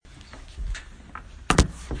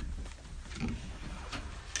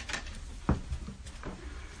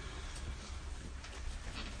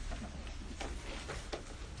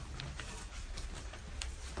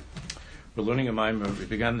We're learning a Maimer. We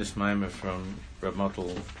began this Maimer from Reb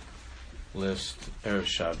Motel list Erev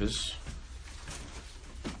Shabbos,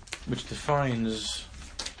 which defines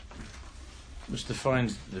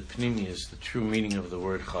the Pnimius, the true meaning of the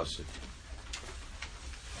word Chassid.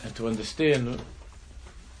 And to understand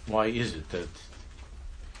why is it that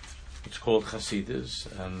it's called Chasidus,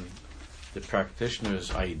 and the practitioners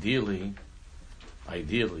ideally are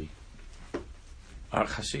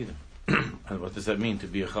Chasidim. And what does that mean to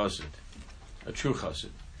be a Chassid? A true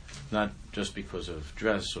Chassid. Not just because of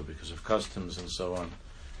dress or because of customs and so on,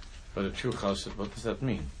 but a true Chassid. What does that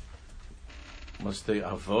mean? What's the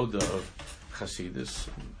avoda of Chasidus?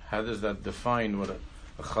 How does that define what a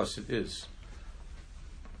Chassid is?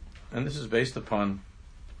 And this is based upon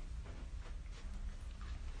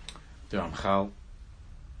the Ramchal,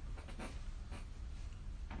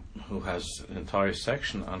 who has an entire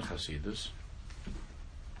section on Chasidus.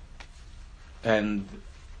 And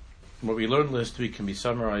what we learned last week can be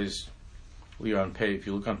summarized. We are on page. If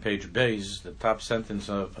you look on page Beis, the top sentence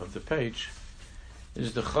of the page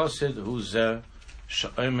is the Chassid hu zeh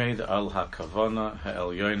she'omed al hakavana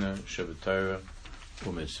ha'elyona shebetorah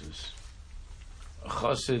u'mitzvos. A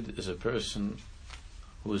Chassid is a person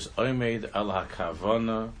who is omed al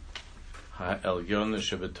hakavana ha'elyona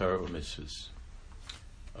shebetorah u'mitzvos.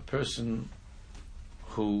 A person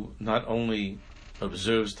who not only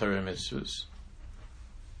observes Torah mitzvahs,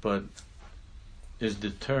 but is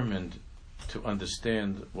determined to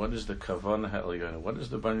understand what is the kavanah ha'elyona, what does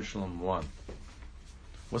the Baruch Shalom want,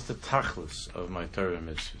 what's the tachlis of my Torah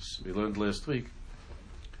mitzvahs. We learned last week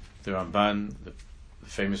the Ramban, the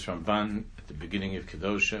famous Ramban at the beginning of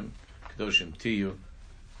Kedoshim Tiyu,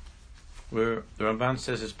 where the Ramban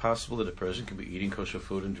says it's possible that a person can be eating kosher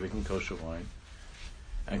food and drinking kosher wine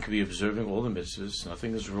and can be observing all the mitzvahs,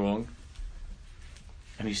 nothing is wrong,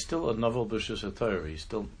 and he's still a novel b'shus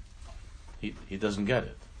HaTorah. He doesn't get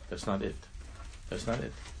it. That's not it.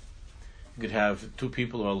 You could have two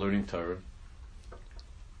people who are learning Torah,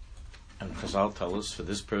 and Chazal tell us for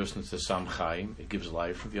this person it's the Sam Chaim, it gives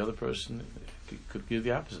life. For the other person, it could give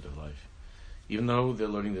the opposite of life. Even though they're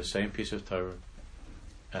learning the same piece of Torah,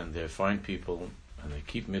 and they're fine people, and they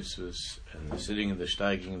keep mitzvahs, and they're sitting and they're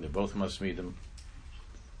steiging, they're both masmidim.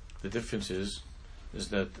 The difference is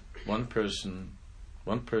that one person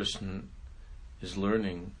is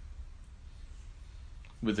learning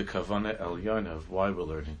with the kavanah elyona of why we're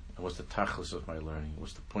learning, and what's the tachlis of my learning,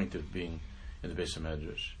 what's the point of being in the Beis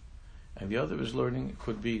HaMedrash. And the other is learning, it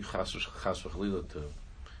could be chas v'chalila to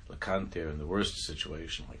lakanter in the worst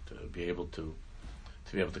situation, like to be able to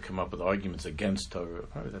come up with arguments against Torah.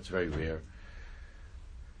 That's very rare.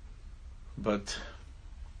 But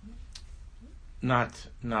not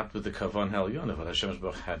with the kavanah elyona, what Hashem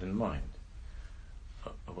Baruch had in mind.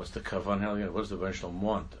 What's the kavanah elyona? What does the Baruch Shalom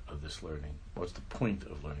want of this learning? What's the point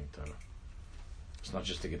of learning Torah? It's not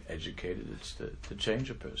just to get educated; it's to change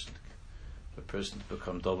a person to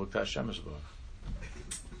become Dolbuk Hashem Baruch.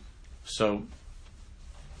 So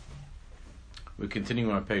we continue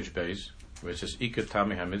on page Beis, where it says Ikar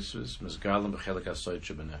Tami HaMitzvos Mizgalim B'Chelik HaSoid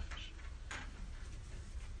Shebenefesh.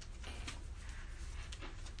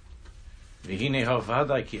 V'hinei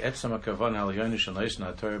havadai ki etzam hakavanah elyona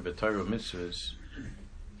shenoisna haTorah b'Torah mitzvos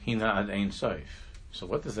hina ad ein soif. So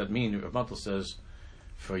what does that mean? Reb Motel says,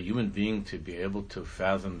 for a human being to be able to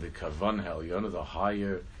fathom the kavanah elyona, the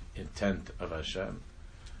higher intent of Hashem,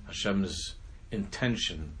 Hashem's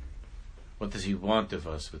intention. What does He want of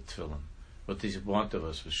us with tefillin? What does He want of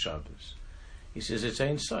us with Shabbos? He says it's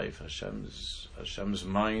ein soif. Hashem's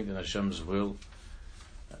mind and Hashem's will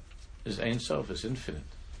is ein soif. It's infinite.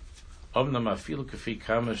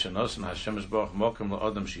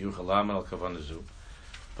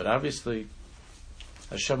 But obviously,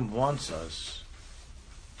 Hashem wants us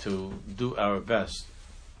to do our best,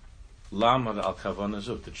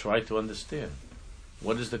 to try to understand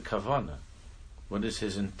what is the kavanah, what is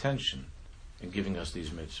His intention in giving us these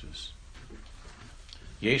mitzvahs.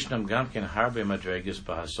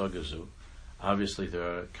 Obviously, there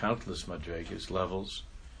are countless madregas, levels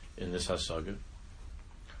in this hasaga.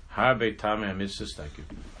 And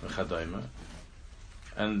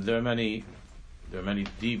there are many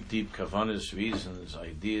deep kavanas, reasons,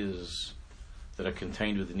 ideas that are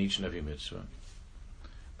contained within each and every mitzvah.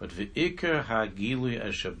 But v'ikar ha'gilui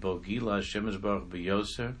asher bo gila Hashem Yisbarach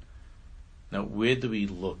b'yoser. Now, where do we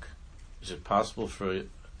look? Is it possible for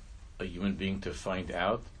a human being to find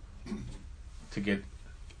out, to get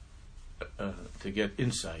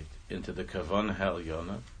insight into the kavanah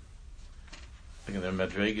ha'elyona? Again, there are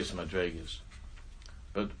madregas.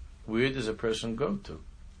 But where does a person go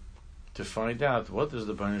to find out what does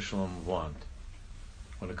the Baruch Shalom want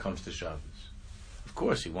when it comes to Shabbos? Of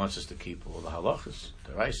course, he wants us to keep all the halachas,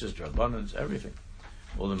 the raises, the rabbanans, everything,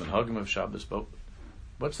 all the minhagim of Shabbos. But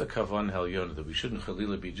what's the kavan helyona that we shouldn't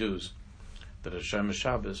chalila be Jews that Hashem is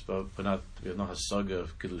Shabbos, but we have no hasaga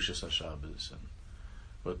of kedushas haShabbos and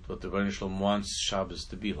what the Rebbeinu Shalom wants Shabbos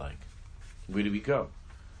to be like. Where do we go?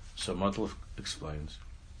 So Matl explains.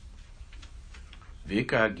 The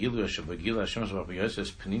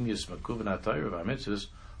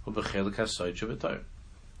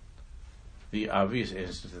obvious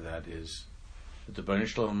answer to that is that the Rebbeinu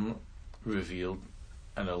Shalom revealed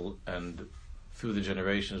and through the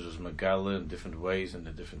generations was Megala in different ways and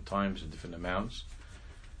in different times and different amounts.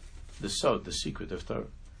 The Sod, the secret of Torah,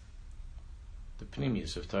 the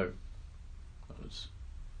Pnimius of Torah.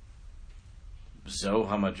 Zo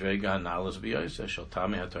hamadrega hanalas b'yoseh shel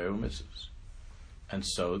tami haTorah u'mitzvos. And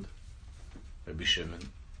Sod, Rabbi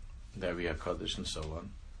Shimon, the Ari HaKadosh, and so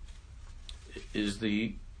on, is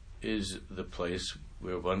the place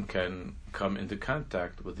where one can come into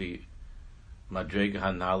contact with the madrega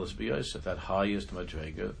hanalas b'yoseh, that highest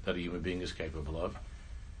madrega that a human being is capable of,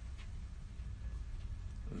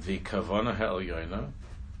 the kavana ha'elyona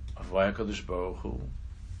of why HaKadosh Baruch Hu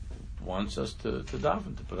wants us to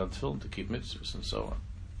daven, to put on tefillin, to keep mitzvahs, and so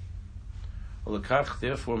on. L'kach,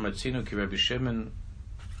 therefore, matzinu ki Rabbi Shimon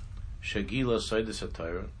shagila soides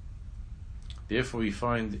haTorah. Therefore, we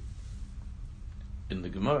find in the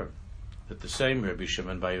Gemara that the same Rabbi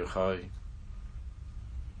Shimon bar Yochai,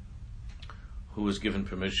 who was given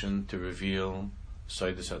permission to reveal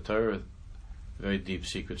soides haTorah, very deep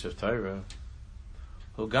secrets of Torah,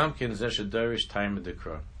 who gamkin zeh shedarish time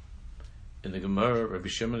d'kra. In the Gemara, Rabbi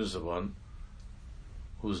Shimon is the one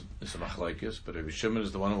who's it's a machlokes, but Rabbi Shimon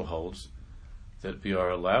is the one who holds that we are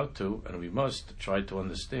allowed to and we must try to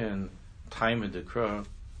understand time in the Torah,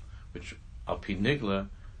 which al pi nigla,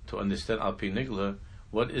 to understand al pi nigla,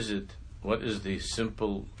 what is it? What is the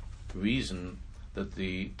simple reason that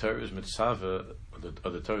the Torah is mitzvah, or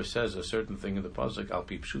the Torah says a certain thing in the pasuk al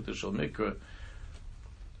pi pshuta shel mikra?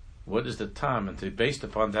 What is the tam? And based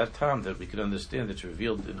upon that tam, that we can understand it's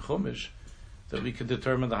revealed in Chumash, that we can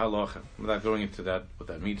determine the halacha, without going into that, what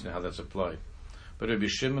that means and how that's applied. But Rabbi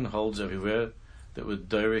Shimon holds everywhere that we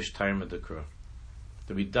darish time of the Kra,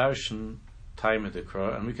 that we darshan time of the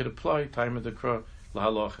Kra, and we could apply time of the Kra la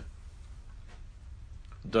halacha.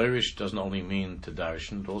 Darish doesn't only mean to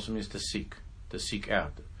darshan; it also means to seek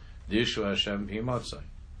out. Dirshu Hashem b'himatzai.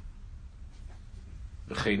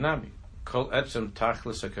 V'cheinami kol etzem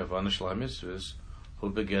tachlis hakavana shel hamitzvos hu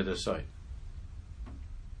beged asai.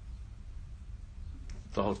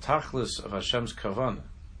 The whole tachlis of Hashem's kavanah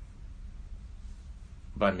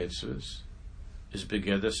by mitzvahs is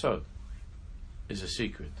beged sod, is a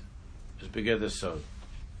secret. Is beged sod.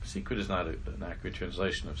 Secret is not an accurate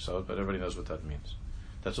translation of sod, but everybody knows what that means.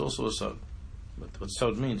 That's also a sod. What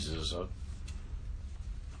sod means is a sod.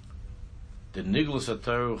 The niglas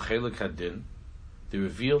haTorah chelik hadin, the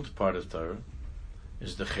revealed part of Torah,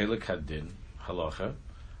 is the chelik hadin halacha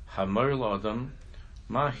hamor l'adam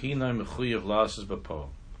ma hina mechuyev la'asos b'poel,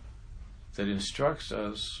 that instructs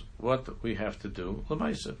us what we have to do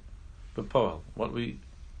l'maisa b'poel, what we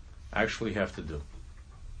actually have to do.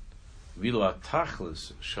 V'lo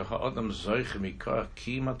atachlis sheha'adam zoiche mikar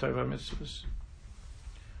ki matorah mitzvos,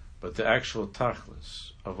 but the actual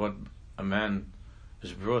tachlis of what a man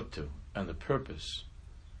is brought to and the purpose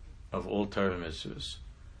of all Torah mitzvahs,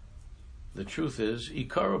 the truth is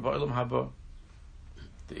ikara ba'olam haba.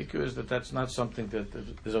 The ikar is that that's not something that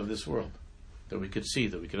is of this world, that we could see,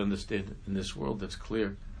 that we could understand in this world, that's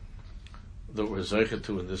clear, that we're zeicha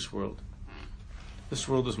to in this world. This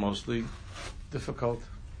world is mostly difficult.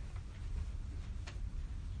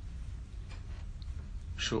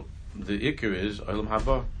 Sure, the ikar is olam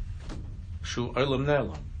haba, shu olam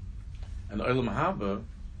ne'elam, and olam haba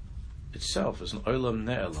itself is an olam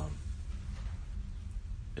ne'elam.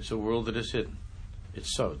 It's a world that is hidden.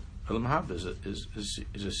 It's sod. Olam haba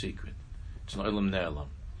is a secret. It's an olam ne'elam.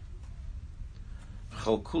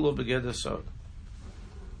 Chol kulo beged sod.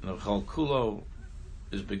 And chol kulo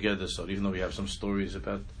is beged sod. Even though we have some stories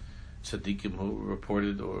about tzaddikim who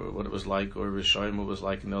reported, or what it was like, or Rishayim who was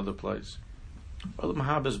like in the other place. Olam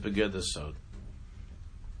haba is beged sod.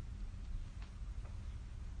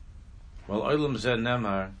 Well, olam zeh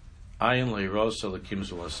nemar ayin leirosa lekim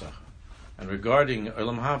zulasach. And regarding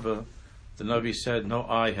olam haba, the Navi said, no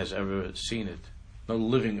eye has ever seen it. No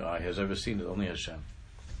living eye has ever seen it, only Hashem.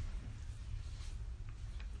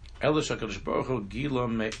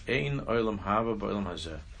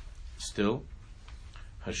 Still,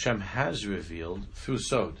 Hashem has revealed through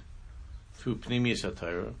Sod, through Pnimius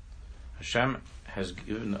HaTorah, Hashem has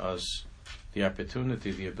given us the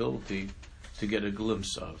opportunity, the ability to get a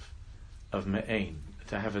glimpse of me'ain,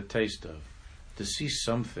 to have a taste of, to see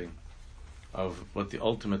something of what the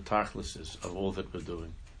ultimate tachlis is of all that we're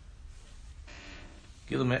doing.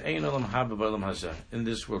 In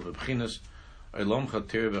this world,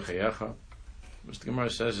 Mr. Gemara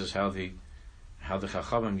says is how the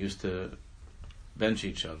Chachamim used to bench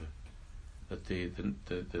each other. That the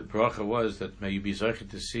bracha was that may you be zeicher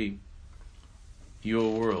to see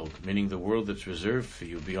your world, meaning the world that's reserved for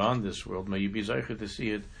you beyond this world. May you be zeicher to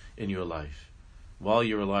see it in your life. While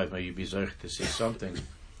you're alive, may you be zeicher to see something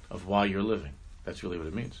of why you're living. That's really what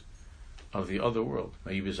it means. Of the other world.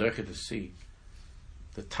 May you be zeicher to see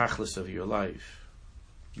the tachlis of your life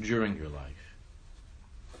during your life.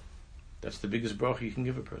 That's the biggest bracha you can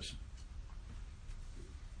give a person.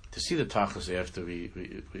 To see the tachlis after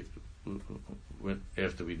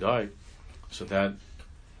we die, so that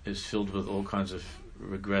is filled with all kinds of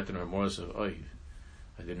regret and remorse of, I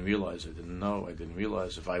didn't realize, I didn't know, I didn't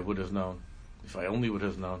realize. If I would have known, if I only would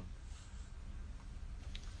have known.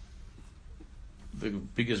 The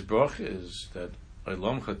biggest bracha is that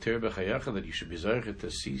that you should be zeicher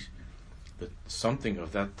to see that something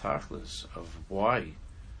of that tachlis, of why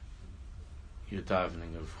you're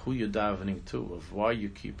davening, of who you're davening to, of why you're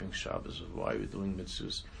keeping Shabbos, of why you're doing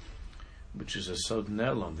mitzvahs, which is a sod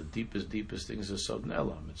nelam. The deepest thing is a sod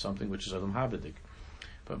nelam. It's something which is adam habedik.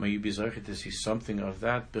 But may you be zeicher to see something of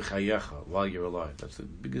that b'chayecha while you're alive. That's the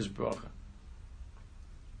biggest bracha.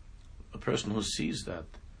 A person who sees that,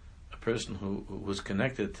 a person who was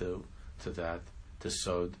connected to that, to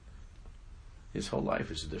sod, his whole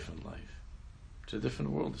life is a different life. It's a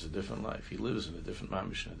different world. It's a different life. He lives in a different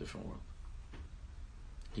mamish, in a different world.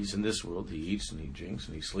 He's in this world. He eats and he drinks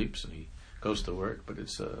and he sleeps and he goes to work, but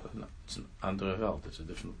it's an andere Welt. It's a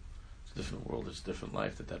different world. It's a different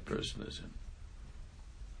life that person is in.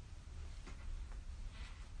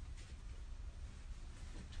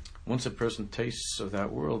 Once a person tastes of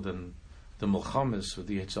that world, then the milchamas with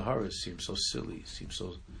the Yetzer Hara seem so silly, seem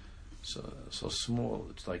so small.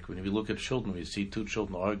 It's like when we look at children, we see two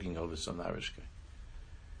children arguing over some narishke.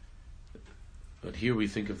 But here we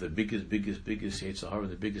think of the biggest Yetzer Hara,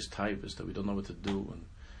 the biggest types that we don't know what to do, and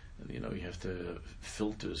you have to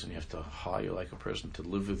filters, and you have to hire like a person to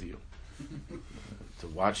live with you, to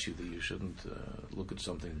watch you, that you shouldn't look at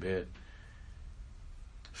something bad.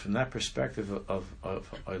 From that perspective of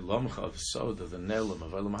Olamcha, of Sod, of the Nelam,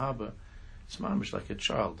 of Olam Haba, it's mamish like a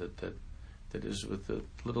child that is with the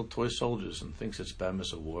little toy soldiers and thinks it's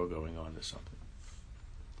Bamis, a war going on or something.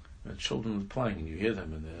 And children are playing, and you hear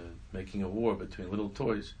them, and they're making a war between little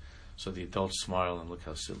toys. So the adults smile and look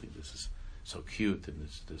how silly this is, so cute, and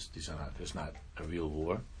there's not a real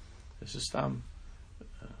war. This is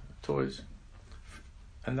toys.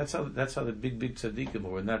 And that's how the big tzaddikim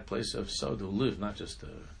who are in that place of Sod, who live, not just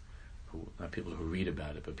not people who read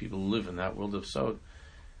about it, but people who live in that world of Sod.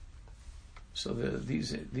 So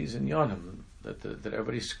these inyanim that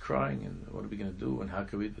everybody's crying, and what are we going to do, and how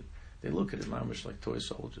can we? They look at it mamish like toy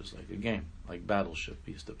soldiers, like a game, like Battleship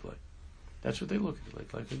we used to play. That's what they look at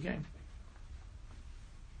it like a game.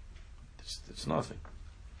 It's nothing.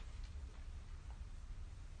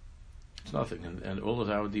 It's nothing, and all of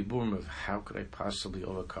our diburim of how could I possibly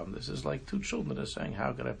overcome this is like two children that are saying,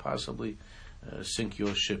 how could I possibly sink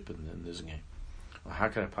your ship in this game? Or how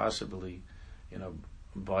could I possibly,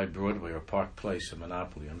 buy Broadway or Park Place in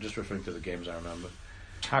Monopoly? I'm just referring to the games I remember.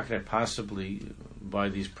 How could I possibly buy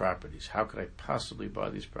these properties? How could I possibly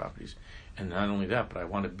buy these properties? And not only that, but I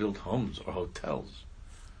want to build homes or hotels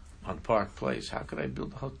on Park Place. How could I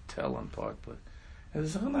build a hotel on Park Place? And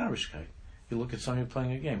there's an Irish guy. You look at somebody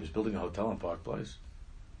playing a game. He's building a hotel on Park Place.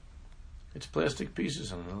 It's plastic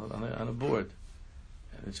pieces on a board.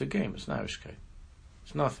 And it's a game. It's an Irish guy.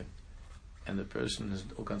 It's nothing. And the person has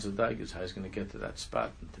all kinds of daggers. How he's going to get to that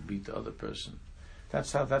spot and to beat the other person.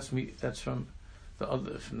 That's from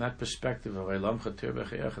that perspective of Eilamcha Tir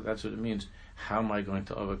B'Chayecha. That's what it means. How am I going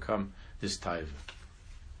to overcome this taiva?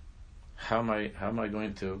 How am I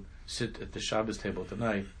going to sit at the Shabbos table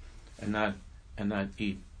tonight and not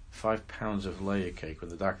eat 5 pounds of layer cake when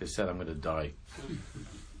the doctor said I'm going to die?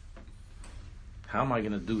 How am I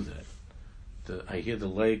going to do that? I hear the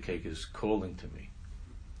layer cake is calling to me.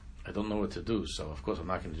 I don't know what to do, so of course I'm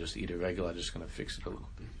not going to just eat it regular. I'm just going to fix it a little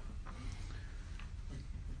bit.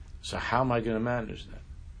 So how am I going to manage that?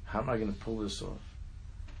 How am I going to pull this off?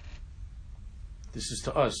 This is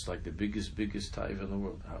to us like the biggest taiva in the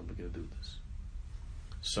world. How are we going to do this?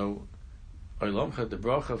 So, the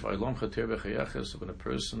bracha of Olamcha Tir B'Chayecha is when a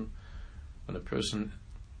person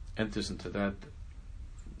enters into that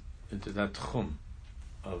tchum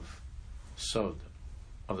of sod,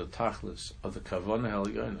 of the tachlis, of the kavanah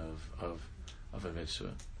elyon, of a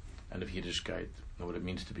mitzvah, and of Yiddishkeit, and what it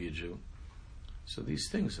means to be a Jew. So these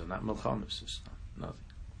things are not milchamas. It's not nothing.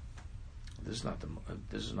 This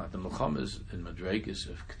is not the milchamas in madregas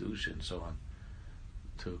of kedusha and so on,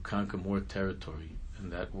 to conquer more territory in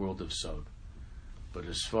that world of sod. But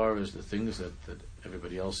as far as the things that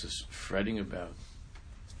everybody else is fretting about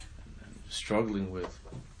and struggling with,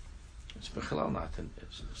 it's bechalal not.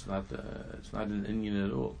 It's not an Indian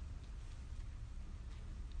at all.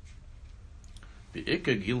 The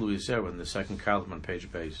Ikka Gilu is there in the second column on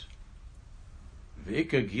page base. The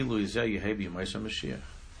Ikka Gilu is there. Yehebi Maisa Mashiach.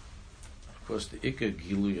 Of course, the Ikka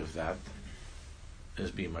Gilu of that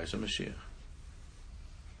is be Maisa Mashiach.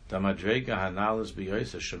 The Madrega Hanal is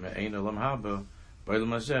b'Yoysa Sheme'ein Olam Haba B'Olam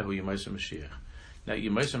Hazeh Hu Yemaisa Mashiach. Now,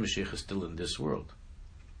 Yemaisa Mashiach is still in this world.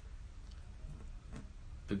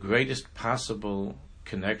 The greatest possible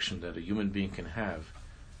connection that a human being can have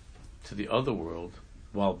to the other world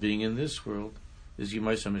while being in this world is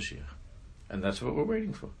Yemaisa Mashiach. And that's what we're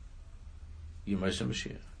waiting for. Yemaisa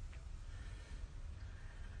Mashiach.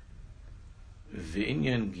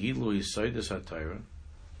 V'inyan Gilu Yisaidas HaTorah,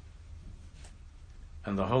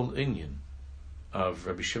 and the whole Inyan of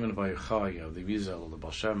Rabbi Shimon Bar Yochai, of the Rizal, the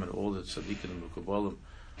Baal Shem, and all the tzaddikim and Mekubalim,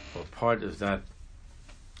 were part of that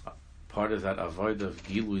avoid of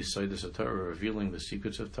Gilui Seidas HaTorah, revealing the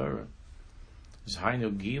secrets of Torah. Is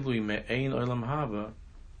Hainu Gilui Me'ein Olam Haba.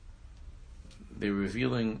 They're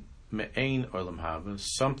revealing Me'ein Olam Haba,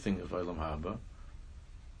 something of Olam Haba.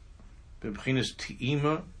 B'bchinas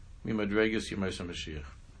Ti'ima Mimadregas Yemaisa Mashiach,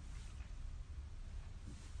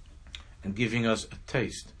 and giving us a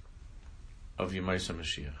taste of Yemaisa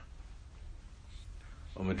Mashiach.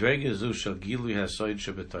 U'madrega zu shel Gilui hasoid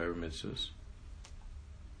shebetayr mitzvahs,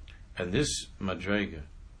 and this madrega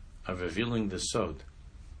of revealing the sod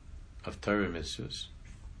of Torah mitzvahs,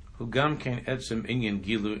 who gam kein etzem inyan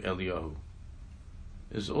Gilui Eliyahu,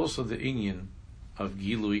 is also the inyan of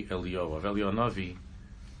Gilui Eliyahu, of Eliyahu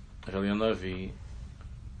Navi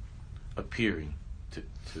appearing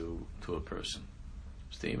to a person.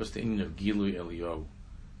 What's the inyan of Gilui Eliyahu?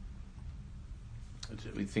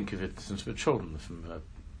 We think of it since we're children, from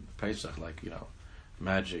Pesach, like,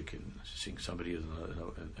 magic and seeing somebody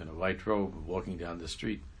in a white robe walking down the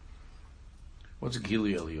street. What's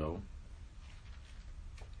Gilui Eliyahu?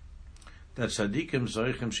 That tzaddikim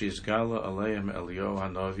zoichem sheizgala aleim Eliyahu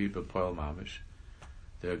hanavi b'poel mamish.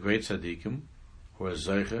 There are great tzaddikim who are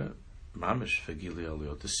zoiche mamish for Gilui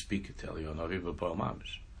Eliyahu, to speak to Eliyahu hanavi b'poel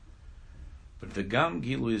mamish. But the gam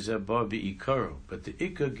Gilui zeh ba bi'ikaro. But the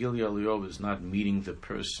ikar Gilui Eliyahu is not meeting the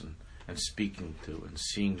person and speaking to and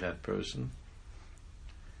seeing that person.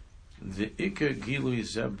 The ikar Gilui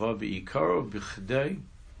zeh ba bi'ikaro b'chdei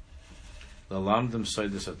lalamdem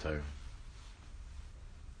seidas HaTorah.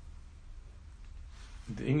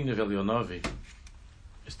 The inyan of Eliyahu Navi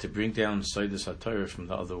is to bring down seidas HaTorah from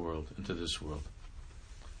the other world into this world,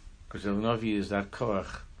 because Eliyahu Navi is that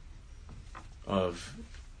koach of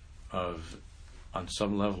on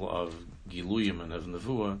some level of Giluyim and of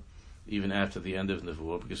Nevuah, even after the end of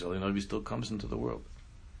Nevuah, because Eliyahu Navi still comes into the world.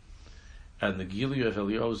 And the Gilui of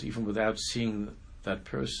Eliyahu is even without seeing that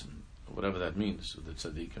person, whatever that means, the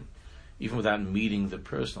tzaddikim, even without meeting the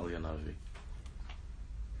person, Eliyahu Navi.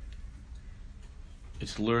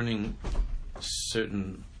 It's learning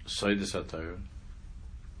certain Seidas HaTorah.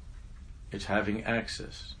 It's having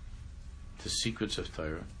access to secrets of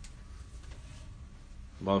Torah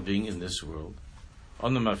while being in this world.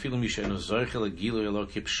 And when the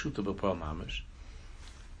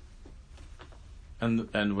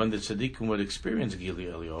tzaddikim would experience Gilui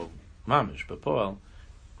Eliyahu mamish, but Paul,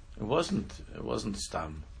 it wasn't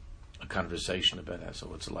stam a conversation about that. So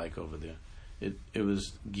what's it like over there? It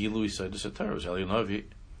was Gilui Seidas HaTorah. It was Eliyahu Navi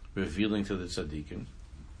revealing to the tzaddikim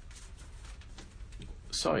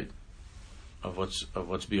side of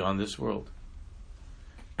what's beyond this world.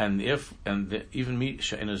 And even me,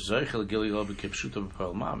 even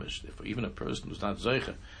a person who's not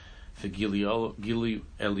zeicha for Gilui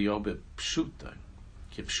Eliyahu b'pshuta,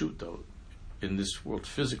 kipshuta, in this world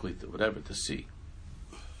physically, whatever, to see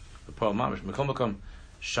the Paul Mamish, mekom mekom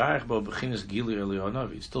shaykh bo bechinas Gilui Eliyahu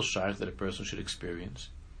Navi. It's still shaykh that a person should experience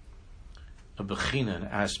a bechina, an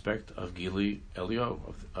aspect of Gilui Eliyahu,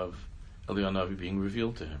 of Eliyahu Navi being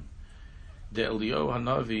revealed to him. The Eliyahu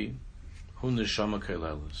Hanavi hu neshama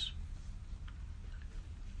kolelis.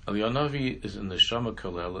 Eliyahu Navi is a neshama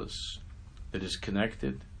kolelis that is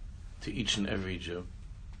connected to each and every Jew.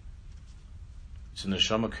 It's a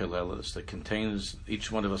neshama kolelis that contains,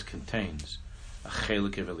 each one of us contains a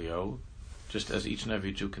chelik of Eliyahu, just as each and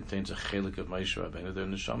every Jew contains a chelik of Moshe Rabbeinu. They're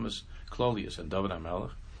neshamas klolius, and David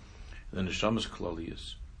HaMelech, the neshamas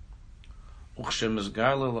klolius.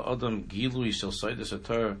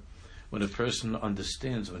 When a person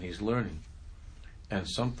understands, when he's learning, and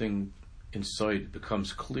something inside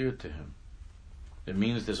becomes clear to him, it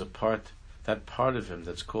means there's that part of him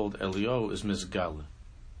that's called Elio is Mizgala,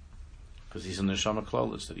 because he's in the Neshama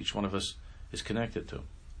Klalis that each one of us is connected to.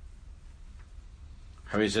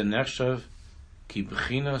 Harizeh nechshav ki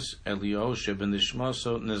b'chinas Elio sheben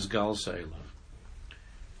nishmaso nizgal se'elav.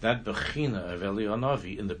 That bechina of Elio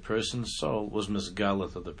Navi in the person's soul was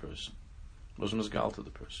Mizgala to the person. Was Mizgal to the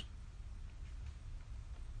person.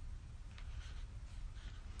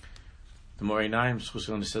 The Morei Naim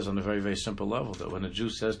says on a very, very simple level that when a Jew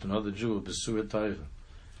says to another Jew, B'sura Taiva,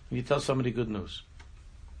 when you tell somebody good news,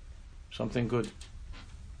 something good,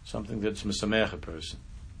 something that's Misamech a person,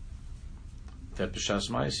 that B'shas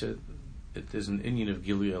Ma'aseh, it is an inyan of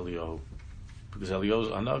Gilui Eliyahu, because Eliyahu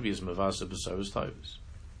Hanavi is Mevasa B'saras Taivas.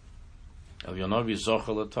 Eliyahu Hanavi is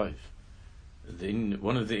Zochel Taif.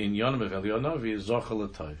 One of the inyanim of Eliyahu Hanavi is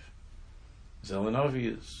Zochel Taif. Eliyahu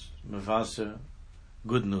Hanavi is Mevasa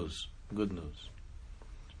good news. Good news.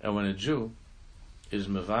 And when a Jew is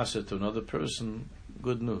mevasa to another person,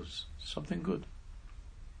 good news, something good,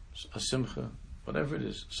 a simcha, whatever it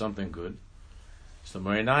is, something good. So the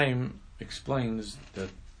Morei Naim explains that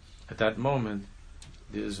at that moment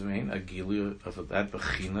there is a gilu of that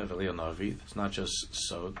bechina of Eliyahu Navi. It's not just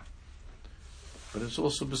sod, but it's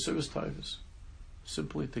also b'siras taivas,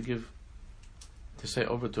 simply to say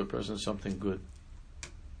over to a person something good.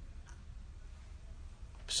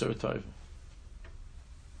 The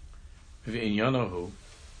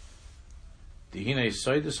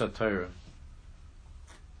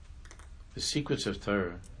secrets of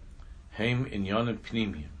Torah, heim inyanim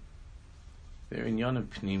pnimiyim. They're inyanim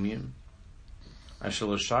pnimiyim.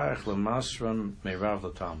 Ashel shayach lemasram meirav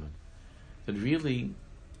l'talmud. That really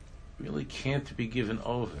can't be given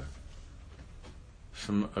over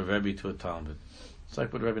from a Rebbe to a Talmud. It's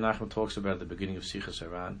like what Rabbi Nachman talks about at the beginning of Sichas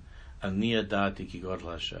Haran. Ani adati ki godel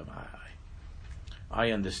Hashem. I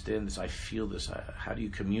understand this. I feel this. How do you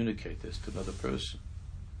communicate this to another person?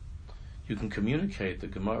 You can communicate the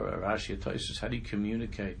Gemara, Rashi, Tosfos. How do you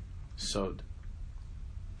communicate sod?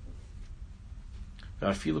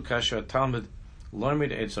 Even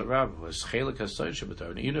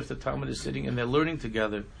if the Talmud is sitting and they're learning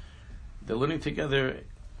together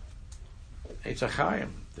Eitz HaChaim.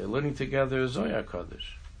 They're learning together Zohar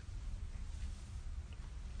Kodesh.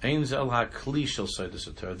 Ein zel ha-kli shel Seidas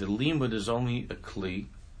HaTorah. The limud is only a kli,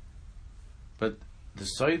 but the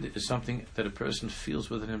Seid is something that a person feels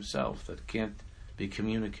within himself that can't be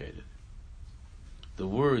communicated. The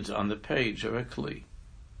words on the page are a kli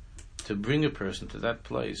to bring a person to that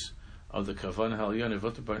place of the Kavanah Halyon of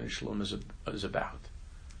what the Baruch Shalom is about,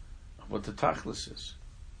 what the Tachlis is.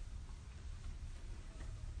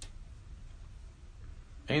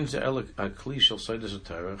 Ein zel ha-kli shel Seidas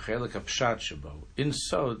HaTorah chelik ha-pshat shebo. In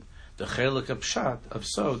Sod, the chelik ha-pshat of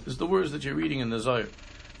Sod is the words that you're reading in the Zohar.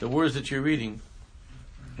 The words that you're reading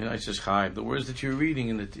in Isis Chaim, the words that you're reading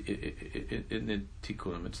in the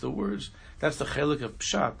Tikkunim, it's the words. That's the chelik of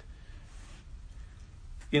pshat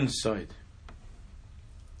inside.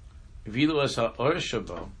 Vilu as ha'or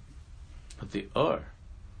shabo, but the or,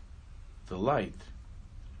 the light.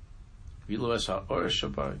 Vilu as ha'or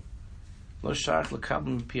shabo, lo shach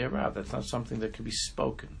l'kabel m'piyarav. That's not something that can be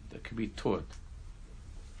spoken, that can be taught.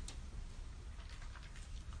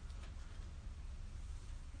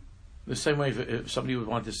 The same way, if somebody would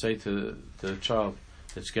want to say to the child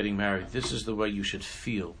that's getting married, this is the way you should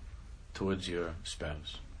feel towards your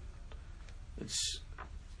spouse.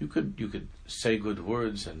 You could say good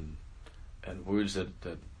words and words that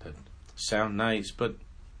sound nice, but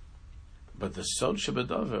the sod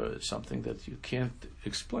shebedavar is something that you can't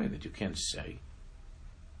explain, that you can't say.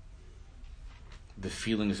 The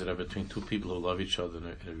feelings that are between two people who love each other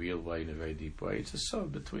in a real way, in a very deep way, it's a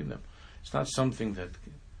sod between them. It's not something that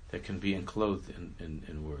can be enclosed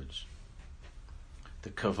in words. The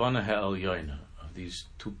kavanah ha'elyoina of these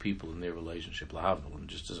two people in their relationship, lahavdil,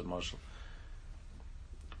 just as a mashal.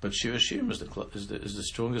 But Shir Hashirim is the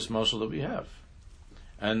strongest mashal that we have,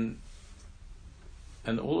 and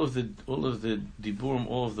all of the diburim,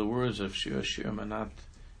 all of the words of Shir Hashirim are not.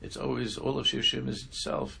 It's always all of Shir Hashirim is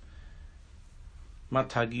itself.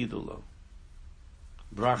 Matagidulo,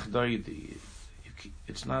 brach daidi.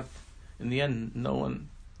 It's not. In the end, no one.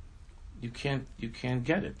 You can't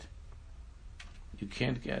get it. You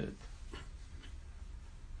can't get it.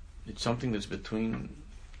 It's something that's between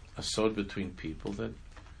a sod between people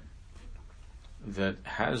that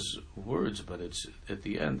has words, but it's at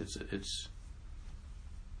the end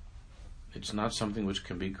it's not something which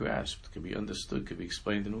can be grasped, can be understood, can be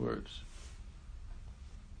explained in words.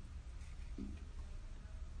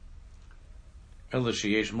 Ela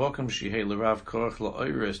sheyesh mokum shehei l'rav korach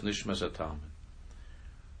la'oires nishmas hatalmid.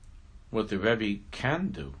 What the Rebbe can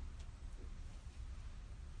do,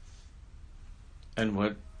 and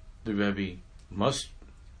what the Rebbe must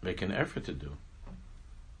make an effort to do,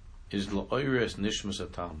 is la'oires nishmas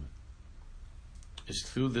hatalmid. Is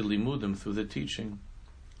through the limudim, through the teaching,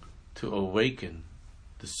 to awaken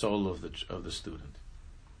the soul of the student.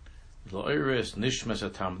 La'oires nishmas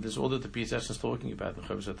hatalmid. This is all that the PSS is talking about in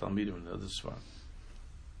Chovos HaTalmidim and the other Svar.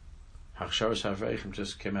 Hachshavos HaAvreichim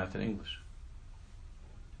just came out in English.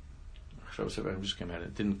 Hachshavos HaAvreichim just came out.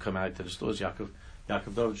 It didn't come out to the stores. Yaakov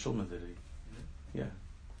David Shulman did it. Yeah,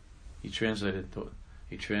 he translated the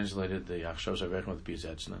Hachshavos HaAvreichim with the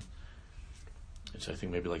PSS. It's, I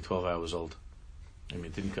think, maybe like 12 hours old. I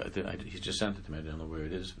mean, he just sent it to me. I don't know where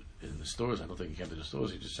it is in the stores. I don't think he came to the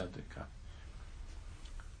stores. He just sent it.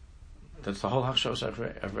 That's the whole Hachshavos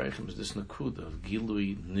HaAvreichim, is this nakuda of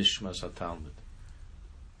Gilui Nishmas HaTalmid.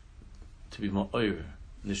 To be Ma'oyer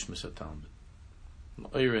Nishmas HaTalmid.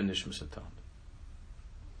 Ma'oyer Nishmas HaTalmid.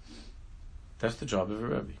 That's the job of a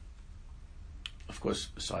Rebbe. Of course,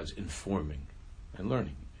 besides informing and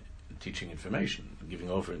learning, and teaching information, and giving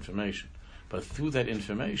over information. But through that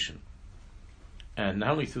information, and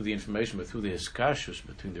not only through the information, but through the hiskashus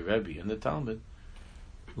between the Rebbe and the Talmud,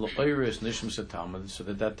 L'oiris nishmas Talmud, so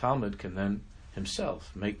that Talmud can then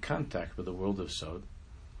himself make contact with the world of Sod,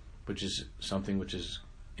 which is something which is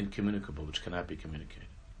incommunicable, which cannot be communicated.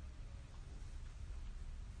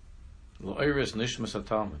 L'oiris nishmas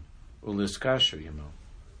Talmud, u'liskasher,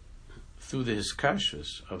 through the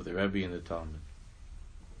hiskashus of the Rebbe and the Talmud.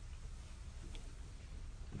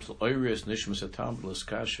 L'oiris nishmas Talmud,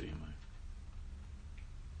 u'liskasher,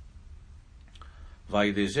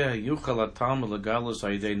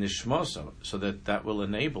 so that will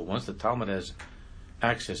enable, once the Talmud has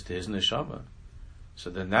access to his neshama, so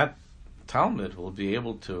then that Talmud will be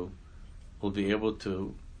able to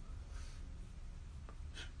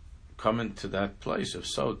come into that place of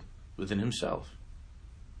Sod within himself.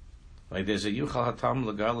 Like there's a yuchal haTalmud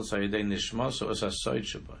legalus ayidei nishmaso as a soid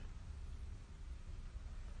shabai.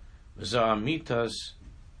 V'za'amitas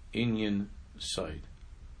inyan soid,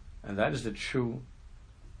 and that is the true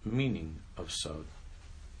meaning of Sod.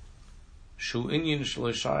 Shu inyan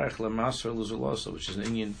shloshayach lemasar luzulasa, which is an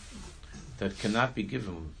inyan that cannot be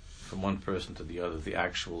given from one person to the other, the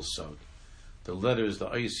actual Sod. The letters, the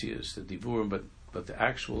Isias, the Divurim, but the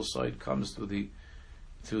actual Sod comes through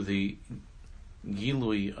the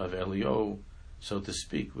Gilui of Elio, so to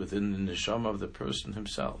speak, within the neshama of the person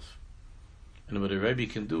himself. And what a Rebbe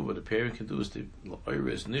can do, what a parent can do, is to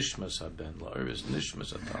la'oris nishmas haben, la'oris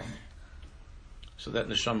nishmas hatam. So that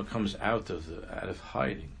neshama comes out of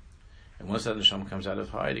hiding, and once that neshama comes out of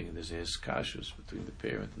hiding, and there's a hiskashus between the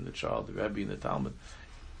parent and the child, the Rebbe and the Talmud.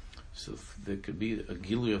 So there could be a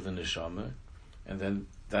gilui of the neshama, and then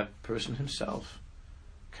that person himself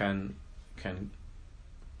can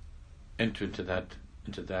enter into that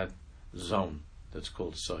zone that's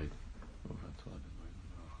called Sod.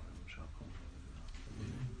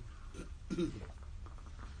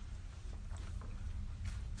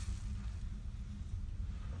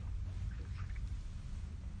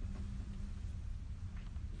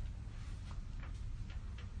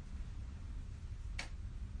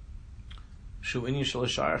 Shu inyan shel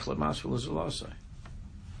shayach lemas v'lezulasai.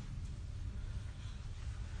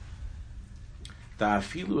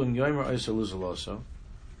 Da'afilu in yomer oisel luzulasa,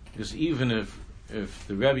 because even if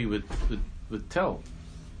the Rebbe would tell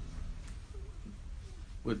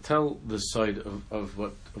the side of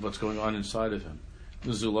what's going on inside of him,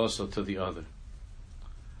 luzulasa to the other.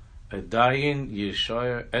 Adayin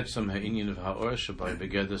yeshayar etzam ha'inyan of ha'or shabai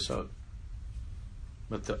begeder Sod.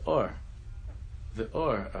 But the or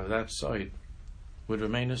of that side would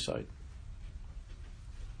remain a side.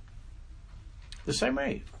 The same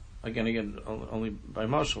way, again, only by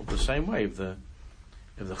Marshall, the same way if the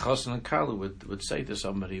Chassan and Kala would say to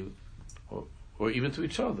somebody, or even to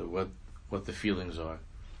each other, what the feelings are,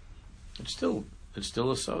 it's still a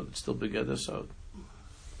Sod, it's still Begeder Sod.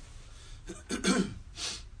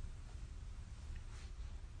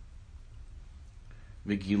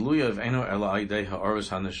 The Gilui of Eno Ela Aidei Ha'oros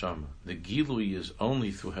HaNeshama. The Gilui is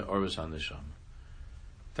only through Ha'oros HaNeshama.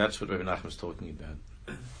 That's what Rabbi Nachman is talking about.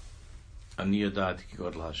 Ani yadati ki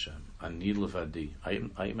godel Hashem. Ani levadi.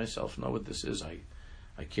 I myself know what this is. I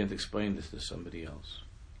can't explain this to somebody else.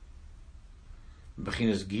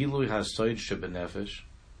 Bechinas Gilui HaSoid Shebenefesh,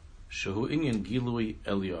 Shehu Inyan Gilui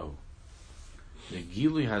Elio. The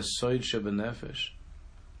Gilui HaSoid Shebenefesh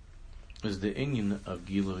is the Inyan of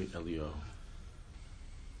Gilui Elio.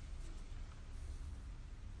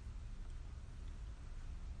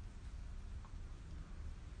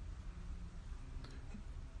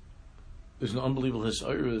 There's an unbelievable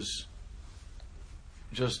hisayrus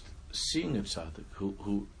just seeing a tzaddik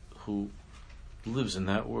who lives in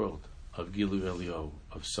that world of Gilu Elio,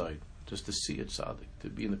 of sight, just to see a tzaddik, to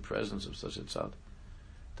be in the presence of such a tzaddik.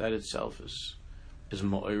 That itself is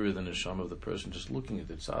ma'orer than the neshama of the person. Just looking at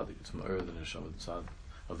the tzaddik, it's ma'orer than the neshama of the tzaddik,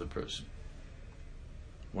 of the person.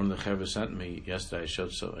 One of the chavos sent me yesterday.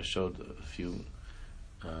 I showed a few.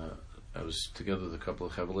 I was together with a couple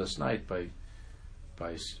of chavos last night by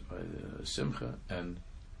Simcha, and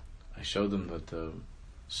I showed them that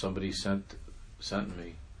somebody sent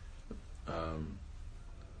me.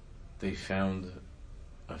 They found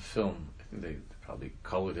a film. I think they probably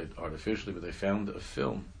colored it artificially, but they found a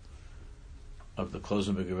film of the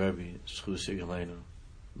Klosenberger Rebbe, Zchus Yigalenu,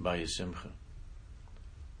 by Simcha.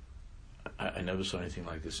 I never saw anything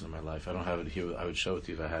like this in my life. I don't have it here. I would show it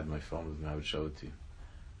to you if I had my phone with me. I would show it to you.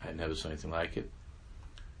 I never saw anything like it.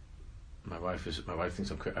 My wife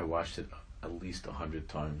thinks I'm crazy. I watched it at least 100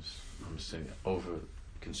 times. I'm saying over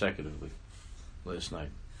consecutively last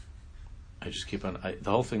night. I just keep on.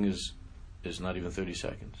 The whole thing is not even 30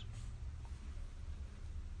 seconds.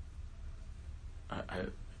 I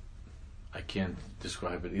can't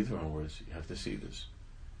describe it either in words. You have to see this.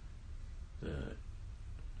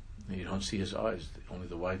 You don't see his eyes, only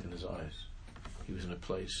the white in his eyes. He was in a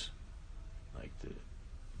place like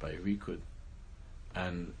by Rikud,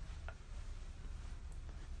 and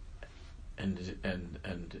if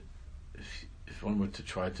one were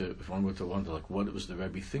to wonder, like, what was the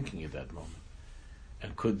Rebbe thinking at that moment,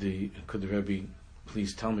 and could the Rebbe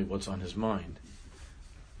please tell me what's on his mind?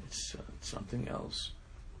 It's something else.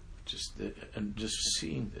 Just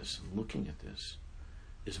seeing this and looking at this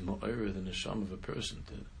is ma'orer than the neshama of a person.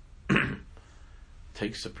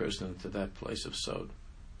 Takes the person into that place of sod.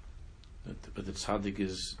 Where the tzaddik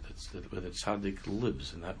where the tzaddik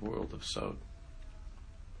lives in that world of sod.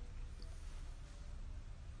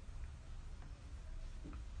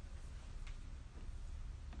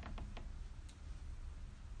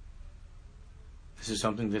 This is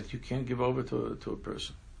something that you can't give over to a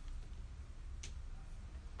person.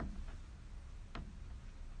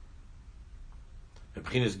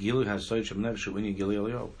 B'chinas Gilu has soid shem nefesh u'inyan Gilu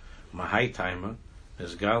Elio. Mahai timer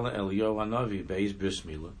is Gala Elio Anavi beis bris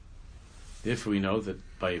milah. Therefore, we know that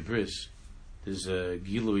by a bris there's a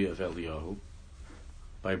Gilui of Eliyahu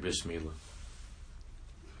by bris milah.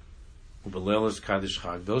 Ubelel is Kaddish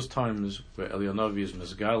Chag. Those times where Eliyahu is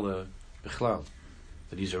Mezgala Bichlal,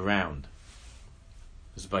 that he's around,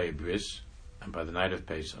 is by a bris and by the night of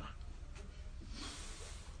Pesach.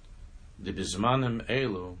 The Bizmanim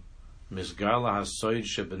Elu Mizgala Hasoid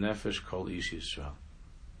Shebenefesh Kol Ish Yisrael.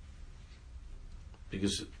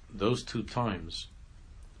 Because those two times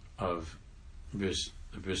of Bris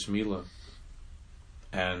Milah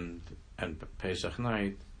and Pesach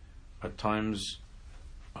night are times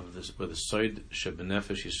of this where the Soid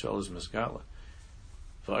Shebenefesh Yisrael is Mizgala.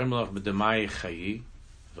 V'omelach b'demai chayi,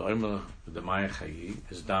 v'omelach b'demai chayi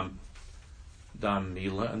is Dam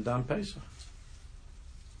Milah and Dam Pesach.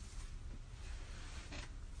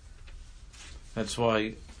 That's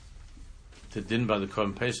why the din by the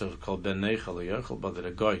Korban Pesach is called Ben Neichel Yochel, but that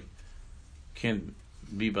a guy can't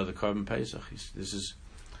be by the Korban Pesach.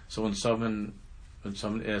 So when someone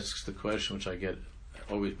asks the question, which I get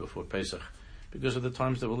always before Pesach, because of the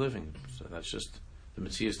times that we're living, so that's just the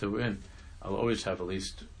Metzias that we're in. I'll always have at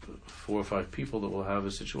least 4 or 5 people that will have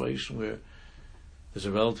a situation where there's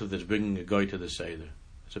a relative that's bringing a guy to the Seder.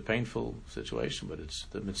 It's a painful situation, but it's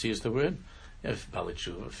the Metzias that we're in. If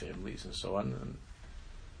Balichuva families and so on, and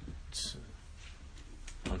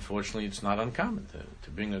unfortunately, it's not uncommon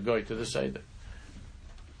to bring a guy to the Seder.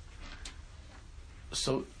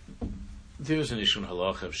 So there's an issue in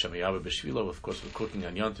halacha of Shemiyava B'Shvilo. Of course, we're cooking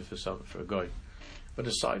on Yontif for a guy, but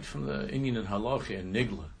aside from the Indian and halacha and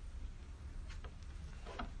Nigla,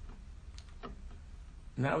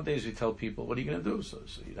 nowadays we tell people, "What are you going to do?" So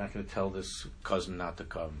you're not going to tell this cousin not to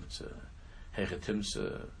come. It's a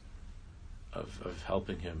hechetimsa of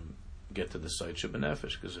helping him get to the site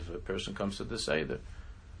Shebenefesh, because if a person comes to the Seder,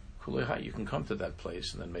 you can come to that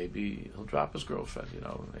place, and then maybe he'll drop his girlfriend,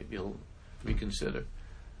 maybe he'll reconsider.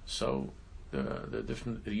 So the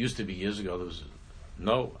different. It used to be years ago. There was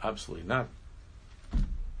no, absolutely not.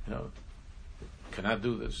 Cannot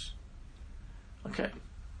do this. Okay,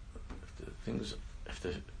 if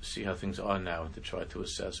to see how things are now, and to try to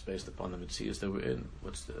assess based upon the Metzias that we're in,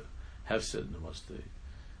 what's the hefsid and what's the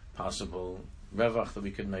possible revach that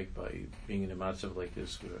we could make by being in a matzav like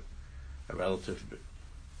this, where a relative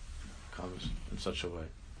comes in such a way.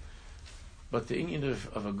 But the inyan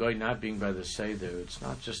of a guy not being by the Seder, it's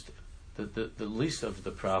not just the least of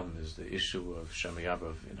the problem is the issue of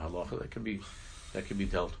Shemayabov in halacha that can be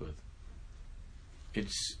dealt with.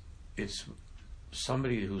 It's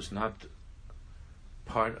somebody who's not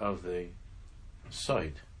part of the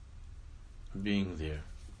site being there.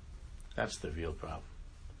 That's the real problem.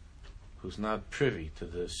 Who's not privy to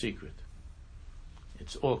the secret.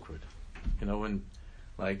 It's awkward. When,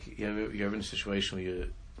 like, you're in a situation where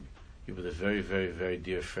you're with a very, very, very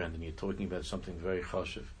dear friend and you're talking about something very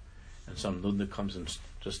chashuv, and some nudnik comes and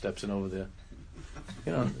just steps in over there.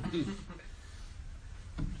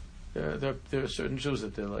 There are certain Jews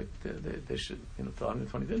that they're like, they should, they're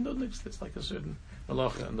nudniks. It's like a certain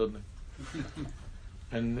halacha and nudnik.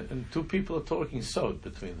 And two people are talking sod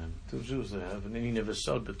between them. Two Jews that have an inyan of a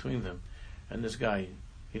sod between them, and this guy,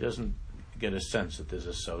 he doesn't get a sense that there's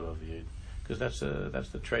a sod over here, because that's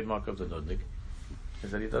the trademark of the nudnik,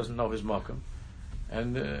 is that he doesn't know his makom,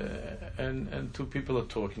 and two people are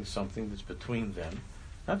talking something that's between them.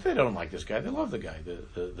 Not that they don't like this guy; they love the guy, the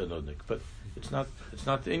nudnik, but it's not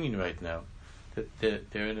the inyan right now. That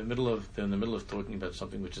they're in the middle of talking about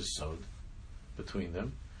something which is sod between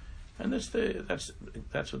them. And that's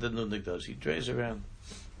what the nudnik does. He drays around,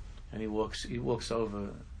 and he walks over.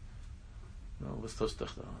 What's those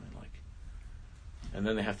stuff like? And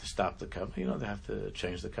then they have to stop the they have to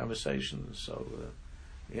change the conversation. So,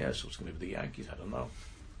 so it's going to be the Yankees. I don't know.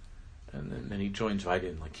 And then he joins right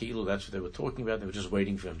in, like Kilo. That's what they were talking about. They were just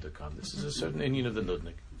waiting for him to come. This is a certain inyan of the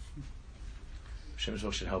nudnik. Hashem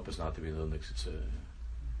should help us not to be nudniks.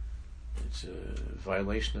 It's a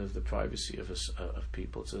violation of the privacy of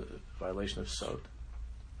people. It's a violation of sod.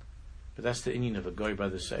 But that's the inyan of a goy by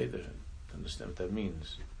the seder. To understand what that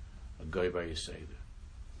means, a goy by your seder.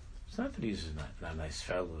 It's not that he's not a nice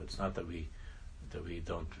fellow. It's not that we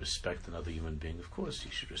don't respect another human being. Of course,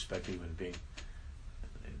 you should respect a human being.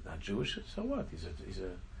 Not Jewish, so what? He's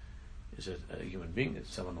a human being.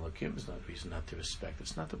 It's Salam Alakim. It's not a reason not to respect.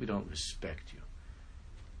 It's not that we don't respect you.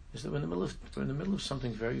 Is that we're in the middle of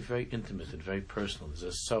something very, very intimate and very personal. There's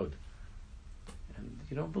a sod, and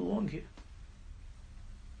you don't belong here.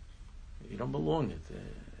 You don't belong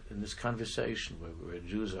in this conversation where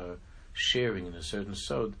Jews are sharing in a certain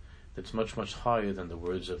sod that's much, much higher than the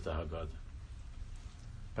words of the Haggadah.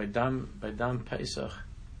 By Dam Pesach,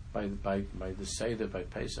 by the Seder, by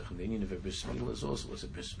Pesach, and the inyan of a bris milah is also what's a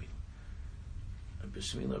bris milah. A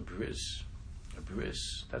bris milah, a bris.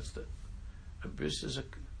 A bris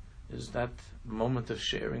is that moment of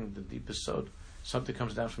sharing the deepest sod. Something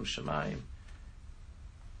comes down from Shemayim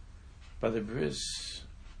by the bris,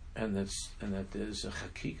 and that there's a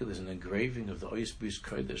chakika, there's an engraving of the Oyis Bris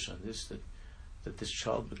Kodesh on this, that this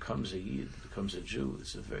child becomes a Yid, becomes a Jew.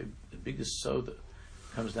 It's the biggest sod that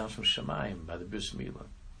comes down from Shemayim by the bris milah.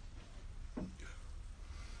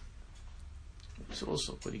 It's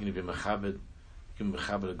also, what are you going to be mechabed? You can be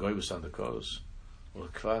mechabed a goybus on the kos, or a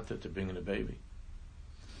kvata to bring in a baby.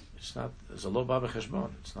 It's not. It's a lo baba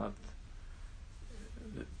cheshbon. It's not.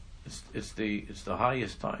 It's the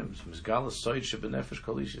highest times. Mizgalas soid shebenefesh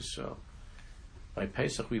kol ish Yisrael. By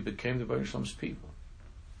Pesach we became the Baruch Shalom's people,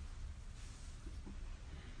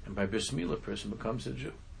 and by bris milah a person becomes a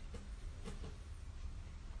Jew.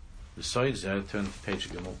 Besides that, turn to page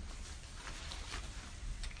Gimel.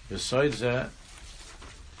 Besides that,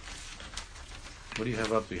 what do you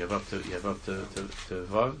have up to? You have up to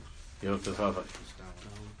Vav? You have up to Vav.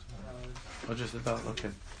 Oh, just the Dal, okay.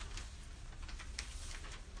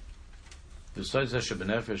 Besides that,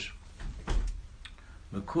 Shebenefesh,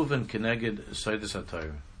 Mekuven Keneged Soidus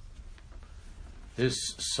HaTorah.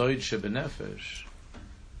 This Soid Shebenefesh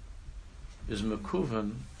is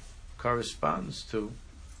Mekuven, corresponds to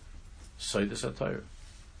Soidus HaTorah.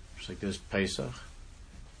 Just like there's Pesach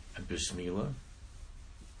and Bris Milah,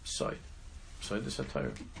 Soidus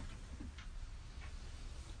HaTorah.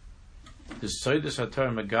 This Soidus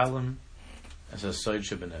HaTorah Megalim as a Soid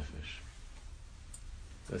Shebenefesh.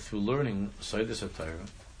 That through learning Soidus HaTorah,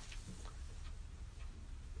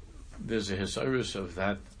 there's a hisayrus of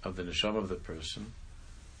the neshama of the person,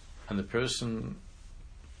 and the person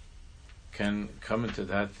can come into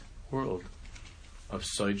that world of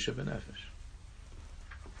Soid Shebenefesh,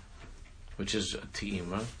 which is a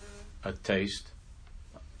ti'ima, a taste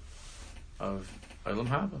of Olam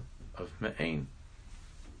Haba, of Me'ain.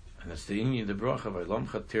 And that's the inyan, the bracha of Olam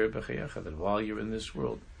Chatir B'chayecha, that while you're in this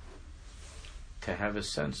world, to have a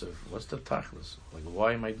sense of what's the tachlis, like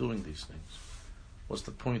why am I doing these things? What's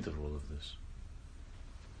the point of all of this?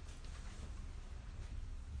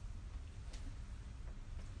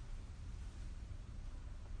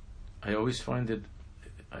 I always find it,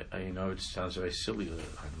 I know it sounds very silly, I don't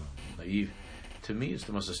know, naive. To me, it's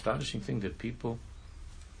the most astonishing thing that people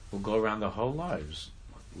will go around their whole lives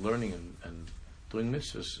learning and doing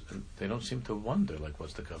mitzvahs, and they don't seem to wonder, like,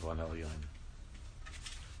 what's the kavan elyon?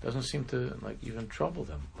 Doesn't seem to, like, even trouble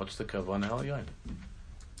them. What's the kavan elyon?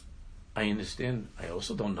 I understand. I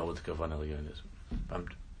also don't know what the kavan elyon is.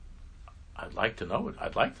 I'd like to know it.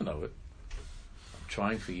 I'd like to know it. I'm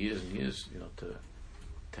trying for years and years,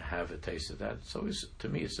 to have a taste of that. It's always, to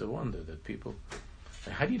me, it's a wonder that people.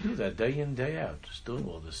 How do you do that day in, day out, just doing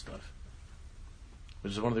all this stuff?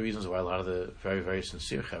 Which is one of the reasons why a lot of the very, very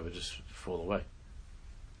sincere chavah just fall away.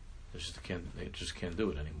 They just can't do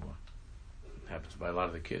it anymore. It happens by a lot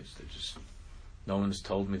of the kids. No one's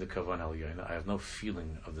told me the kavan elyon. I have no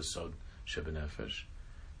feeling of the sod shebenefesh,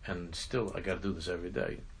 and still I got to do this every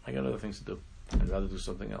day. I got other things to do. I'd rather do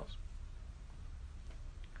something else.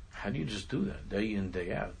 How do you just do that day in,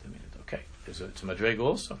 day out? I mean, okay, it's a madrega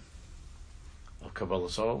also. Kabbalah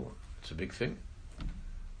soul, it's a big thing.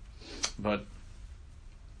 But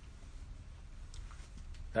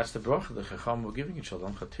that's the bracha the Chacham were giving each other.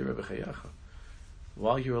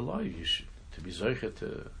 While you're alive, you should to be zoche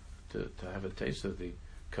to have a taste of the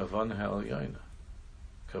kavan ha'elyon.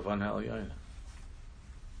 Kavan ha'elyon.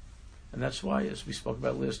 And that's why, as we spoke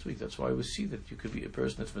about last week, that's why we see that you could be a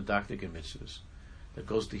person that's medactic in mitzvahs, that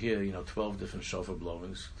goes to hear 12 different shofar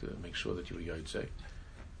blowings to make sure that you were yotzei.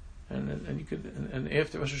 And you could, and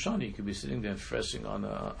after Rosh Hashanah, you could be sitting there and fressing on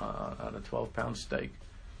a 12-pound steak.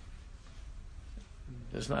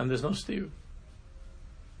 There's no steer.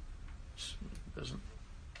 Doesn't.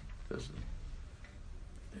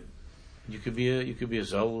 You could be a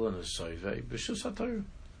zol and a soivei b'shus haTorah. You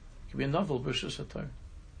could be a novel b'shus haTorah.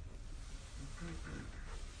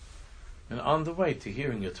 And on the way to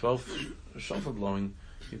hearing your 12th shofar blowing,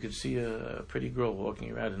 you could see a pretty girl walking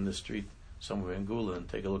around in the street somewhere in Gula and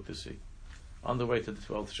take a look to see. On the way to the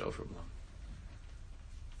 12th shofar blowing.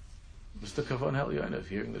 What's the kavan elyon of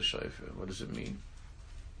hearing the shofar? What does it mean?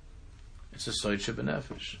 It's a soid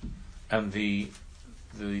shebenefesh. And the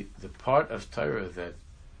part of Torah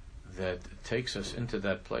that takes us into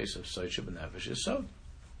that place of soid shebenefesh is sod.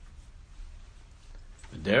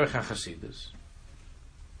 The derech hachasidus.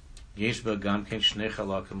 Yesh ba gam ken shnei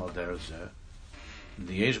chalakim al derech zeh.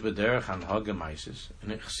 The yesh ba derech hanhaga meises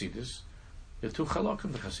in Chassidus. There are two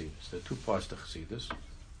chalakim to Chassidus. There are two parts to Chassidus.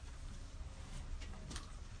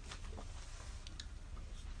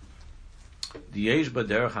 The yesh ba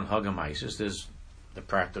derech hanhaga meises. There's the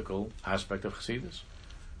practical aspect of Chassidus,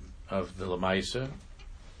 of the lamaisa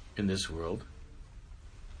in this world,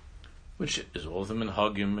 which is all of them in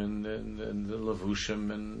hagim and the lavushim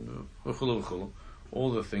and v'chulu,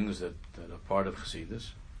 all the things that are part of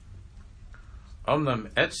Chassidus. Omnam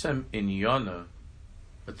etzem inyana,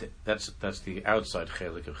 but that's the outside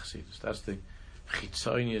chelik of Chassidus. That's the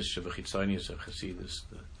chitzonius shebechitzonius of Chassidus,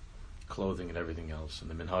 the clothing and everything else, and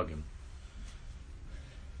the minhagim.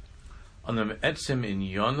 Omnam etzem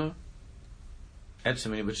inyana,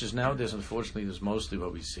 etzem, which is nowadays, unfortunately, is mostly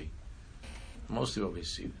what we see. Mostly what we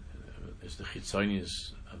see is the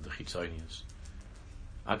chitzonius of the chitzonius.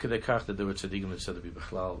 Akadekach that there were tzaddikim that said to be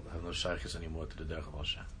bechlal have no shaykhis anymore to the derech of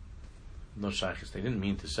Hashem. No shaykhis. They didn't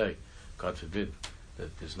mean to say, God forbid,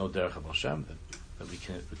 that there's no derech of Hashem that we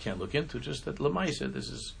can't look into. Just that lemaisa,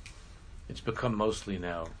 it's become mostly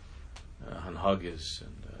now hanhagis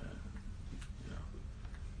and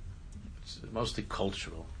it's mostly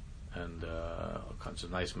cultural and all kinds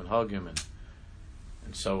of nice manhagim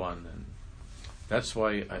and so on. And that's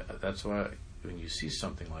why when you see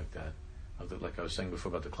something like that, like I was saying before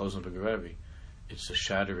about the clothes of Begarevi, it's a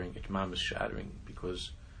shattering. Itmam is shattering because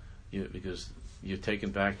you're taken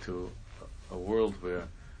back to a world where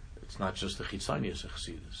it's not just the chitzanius of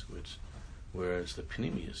Chassidus, where it's the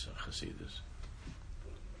pnimius of Chassidus,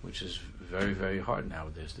 which is very, very hard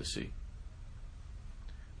nowadays to see.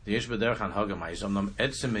 The yesh b'derech hanhaga ma'izom nam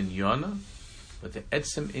etzem inyana, but the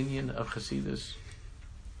etzem inyan of Chassidus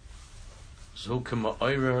zu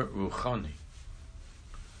k'ma'oira ruchani.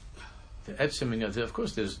 The etzem inyan, of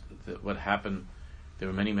course, there's what happened. There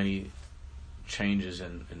were many changes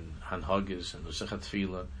in hanhagas and Nusach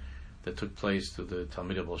Tefillah that took place to the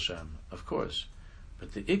Talmid of Baal Shem, of course.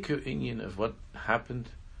 But the ikar inyan of what happened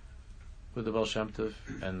with the Baal Shem Tov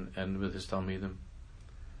and with his Talmidim,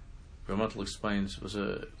 Ramatul explains, was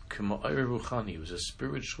a k'ma'ir ruchani, was a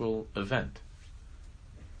spiritual event.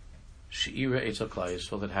 She'ira Eitz HaKlal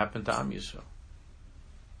Yisrael that happened to Am Yisrael.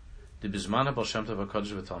 The Bizman Baal Shem Tov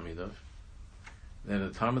HaKadosh v'Talmidav, that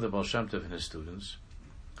at the time of the Baal Shem Tov and his students,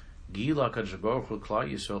 Gila HaKadosh Baruch Hu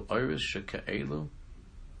Klal Yisrael Oiris Sheke'elu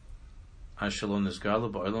Ashalon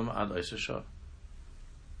Nizgalu Ba'olam Ad Eis HaShah,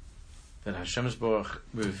 that Hashem's Baruch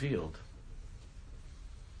revealed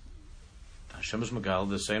Hashem is Megal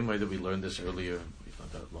the same way that we learned this earlier. We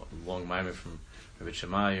learned that long mimer from Rabbi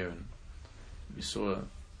Shemaiah, and we saw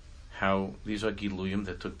how these are Giluyim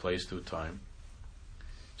that took place through time.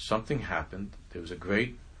 Something happened. There was a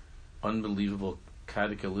great, unbelievable,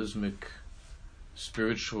 cataclysmic,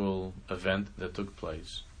 spiritual event that took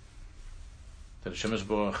place. That Hashem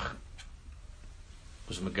Yisborach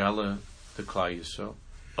was Megala the Klal Yisrael.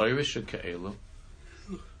 Iris Sheke'elu,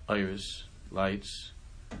 Iris, lights,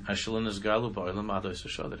 Hashalin is Galu Ba'olam Ados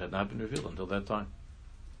Hashem, that had not been revealed until that time.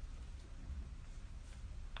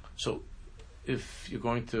 So, if you're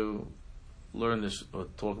going to learn this or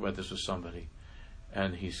talk about this with somebody,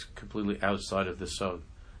 and he's completely outside of the sod,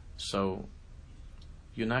 so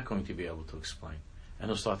you're not going to be able to explain. And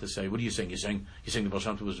he'll start to say, "What are you saying? You're saying the Baal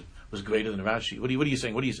Shem Tov was greater than Rashi? What are you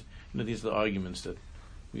saying? What are you saying?" These are the arguments that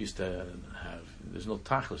we used to have. There's no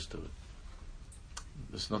tachlis to it.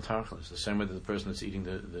 There's no tachlis. The same way that the person that's eating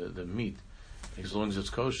the meat, as long as it's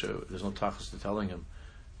kosher, there's no tachlis to telling him,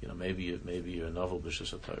 maybe you're a novel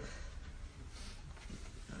b'shus haTorah.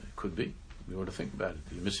 It could be. We ought to think about it.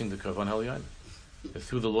 You're missing the kavan haliyana. If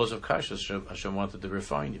through the laws of kashrus, Hashem wanted to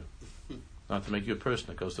refine you, not to make you a person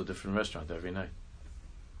that goes to a different restaurant every night,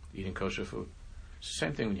 eating kosher food. It's the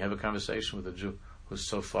same thing when you have a conversation with a Jew who's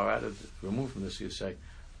so far removed from this. You say,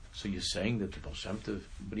 "So you're saying that the Baal Shem Tov?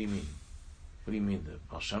 What do you mean? What do you mean the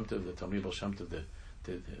Baal Shem Tov, the Talmid Baal Shem Tov? What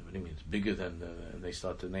do you mean? It's bigger than?" And they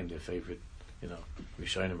start to name their favorite,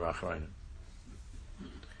 Rishonim Rachronim.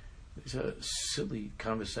 These are silly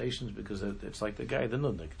conversations because it's like the guy, the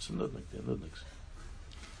nudnik. It's a nudnik. They're nudniks.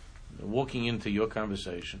 They're walking into your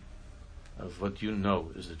conversation of what you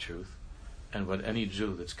know is the truth, and what any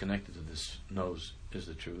Jew that's connected to this knows is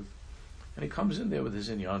the truth. And he comes in there with his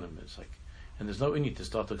inyanim. It's like, and there's no need to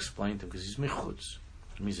start to explain to him because he's mechutz.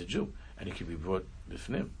 He's a Jew, and he can be brought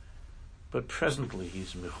bifnim. But presently,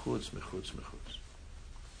 he's mechutz.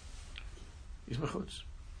 He's mechutz.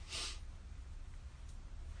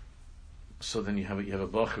 So then you have a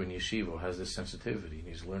bacher in yeshiva who has this sensitivity, and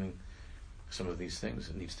he's learning some of these things.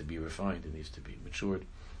 It needs to be refined. It needs to be matured.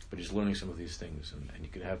 But he's learning some of these things, and you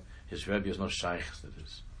could have his Rebbe is no shaykhs, that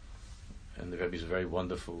is, and the Rebbe is very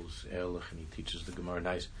wonderful, ehrlich, and he teaches the Gemara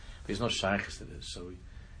nice. But he's no shaykhs, that is. So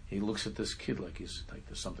he looks at this kid like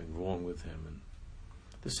there's something wrong with him, and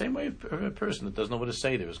the same way a person that doesn't know what a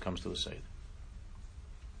seder is comes to a seder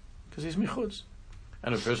because he's michutz,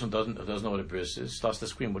 and a person who doesn't know what a bris is starts to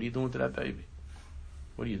scream, "What are you doing to that baby?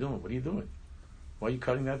 What are you doing? What are you doing? Why are you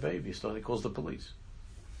cutting that baby?" So he calls the police.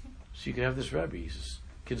 So you could have this Rebbe. He says,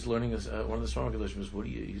 kid's learning one of the strong regulations.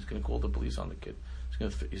 He's going to call the police on the kid.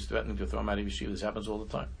 He's threatening to throw him out of yeshiva. This happens all the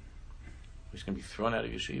time. He's going to be thrown out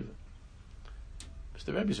of yeshiva. But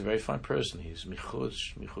the Rebbe is a very fine person. He's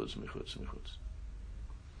michutz.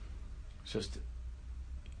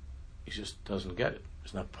 He just doesn't get it.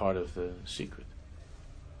 It's not part of the secret.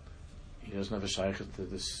 He doesn't have a shaykh to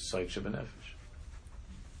this side Shebenefesh.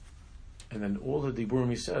 And then all the diburim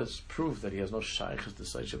he says prove that he has no shaykh to the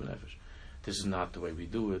side Shebenefesh. This is not the way we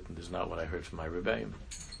do it, and this is not what I heard from my Rebbeim.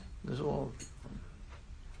 This is all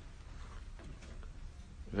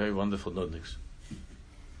very wonderful nudniks.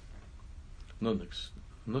 Nudniks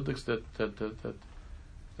that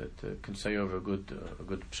can say over a good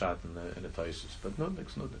pshat in a taisus, but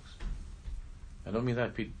nudniks. I don't mean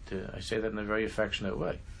that, Pete. I say that in a very affectionate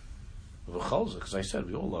way. Because I said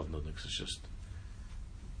we all love nudniks. It's just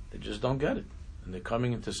they just don't get it, and they're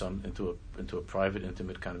coming into a private,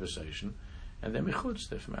 intimate conversation. And they're mechutz,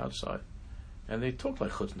 they're from outside. And they talk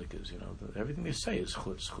like chutznikas, everything they say is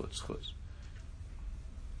chutz.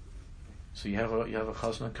 So you have a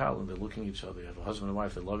chazan and kal, and they're looking at each other. You have a husband and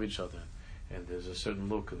wife that love each other, and there's a certain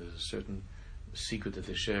look, and there's a certain secret that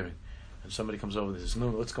they're sharing. And somebody comes over and says,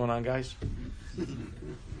 "No, what's going on, guys?" You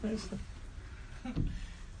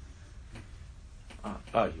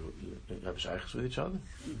have shaykhs with each other?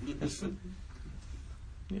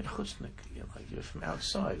 You're chutznik. You're from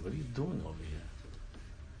outside. What are you doing over here?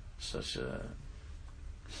 Such a...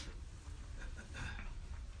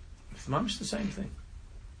 It's mamish the same thing.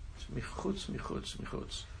 It's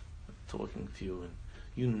michutz. Talking to you, and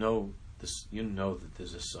you know this. You know that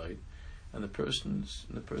there's a side, and the person's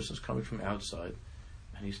coming from outside,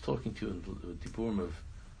 and he's talking to you in the diburim of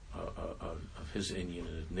his inyan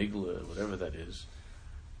and nigla, whatever that is,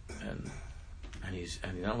 and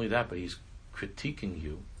not only that, but he's critiquing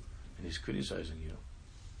you, and he's criticizing you.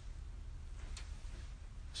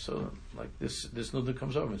 So, like this nudnik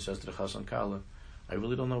comes over and says to the chazan kala, "I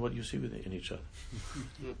really don't know what you see in each other.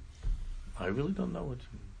 I really don't know what.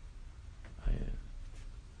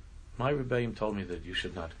 My rebbeim told me that you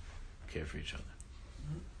should not care for each other.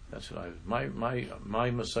 That's what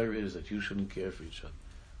my Messiah is that you shouldn't care for each other.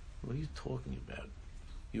 What are you talking about?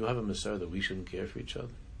 You have a Messiah that we shouldn't care for each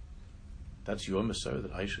other? That's your Messiah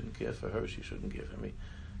that I shouldn't care for her, she shouldn't care for me?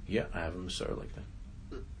 Yeah, I have a Messiah like that.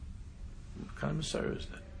 What kind of Messiah is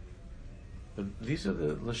that? But these are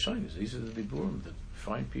the Lashonis, these are the Diburim that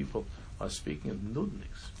fine people are speaking of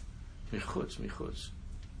nudniks. Michutz.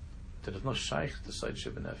 That is not shaykh to side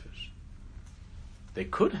Shibben Nefesh. They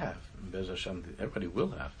could have, Bez Hashem, everybody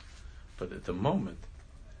will have, but at the moment,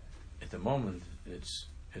 it's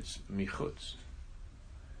michutz.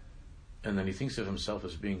 And then he thinks of himself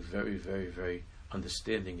as being very, very, very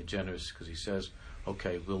understanding and generous because he says,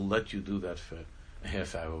 okay, we'll let you do that for a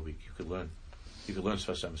half hour a week. You could learn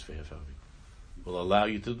Sfas Emes for a half hour a week. We'll allow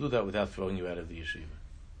you to do that without throwing you out of the yeshiva.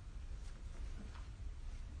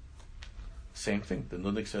 Same thing. The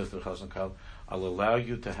Nudnik says to the Chazon Kal, I'll allow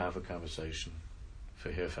you to have a conversation for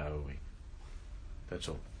a half hour a week. That's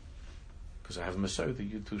all. Because I have a Messiah that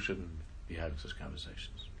you two shouldn't be having such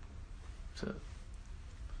conversations. So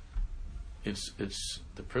it's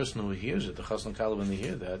the person who hears it, the Chazon Kal, when they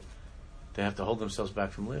hear that, they have to hold themselves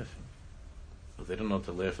back from laughing. But they don't know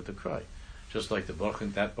to laugh or to cry. Just like that Baruch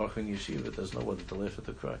in Yeshiva doesn't know whether to laugh or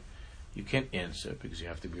to cry. You can't answer because you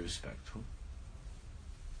have to be respectful.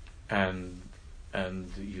 And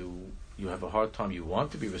you have a hard time. You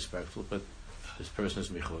want to be respectful, but this person is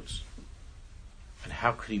michutz. And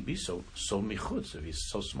how could he be so michutz if he's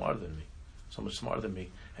so smarter than me, so much smarter than me,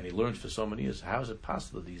 and he learned for so many years? How is it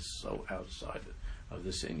possible that he's so outside of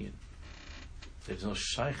this Inyan? There's no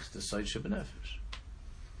shaykh to side Shibben Nefesh.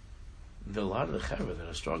 There are a lot of the Chevra that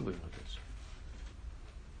are struggling with this,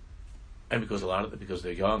 and because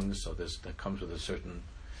they're young, so that comes with a certain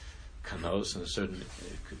kanos and a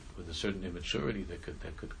certain immaturity that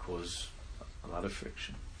could cause a lot of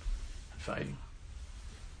friction and fighting.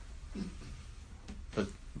 But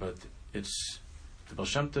it's the Baal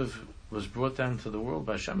Shem Tov was brought down to the world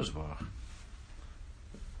by Hashem Yisborach.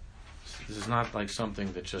 This is not like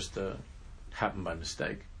something that just happened by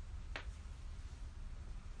mistake.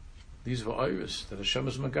 These were iris that Hashem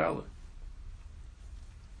is Megala.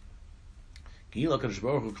 Hashem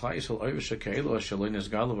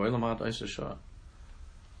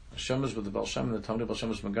is with the Baal Shem and the Talmud Baal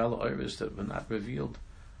Shem is Megala iris that were not revealed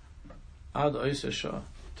ad Ois Shah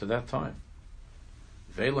to that time.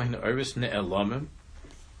 Veilahin iris ne'elamim,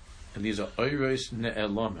 and these are iris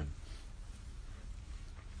ne'elamim.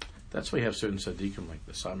 That's why you have certain tzaddikim like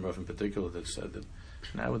the Samrav in particular that said that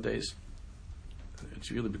nowadays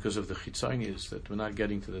it's really because of the chitzonius that we're not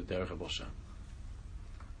getting to the derech of Baal Shem,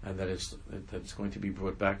 and that it's going to be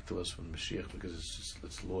brought back to us from Mashiach because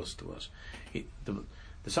it's lost to us. The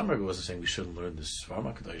Samrav wasn't saying we shouldn't learn the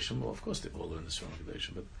Svarma Kedoshim. Well, of course they all learn the Svarma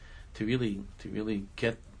Kedoshim, but to really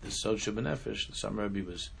get the Sod Shibben Nefesh, the Samrav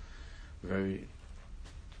was very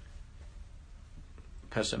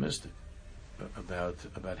pessimistic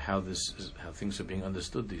about how things are being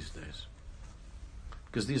understood these days.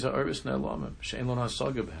 Because these are Iris Ne'elamim, She'en Lo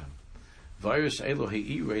Nasaga B'hem. Virus Elo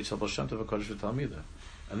He'iru Eitz HaBaal Shem Tov HaKadosh V'Talmida.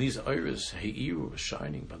 And these Iris He'iru were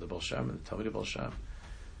shining by the Baal Shem and the Talmid Baal Shem.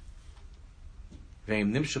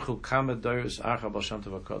 Ve'im Nimshechu Kama Dairis Acha Baal Shem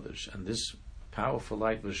Tov HaKadosh. And this powerful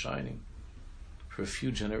light was shining for a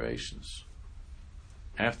few generations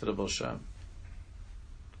after the Baal Shem.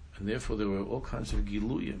 And therefore there were all kinds of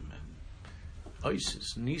Giluyim and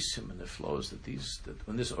Isis, Nisim, and the flows that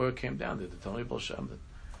when this oil came down, the Talmid Baal Shem,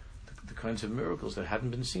 the kinds of miracles that hadn't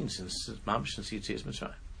been seen since Yetzias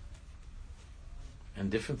Mitzrayim, and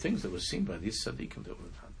different things that were seen by these tzaddikim that were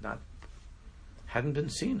hadn't been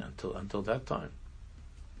seen until that time.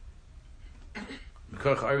 And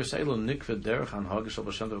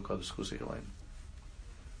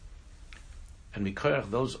Mikoyach,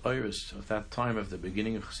 those iris of that time of the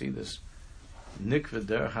beginning of Chassidus,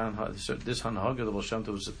 this Hanhaga, the Baal Shem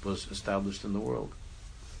Tov was established in the world.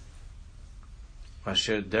 And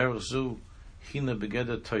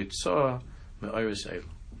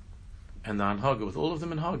the Hanhaga, with all of the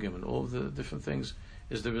Minhagim and all of the different things,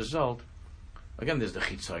 is the result. Again, there's the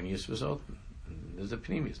Chitzonius result, and there's the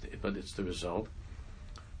Pnimius, but it's the result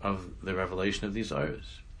of the revelation of these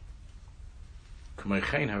iris.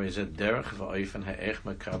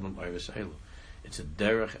 It's a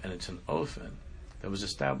derech and it's an ofen that was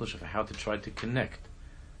established of how to try to connect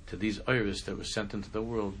to these iris that were sent into the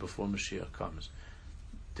world before Mashiach comes,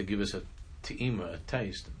 to give us a te'ima, a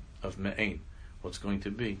taste of me'ain, what's going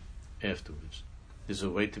to be afterwards. There's a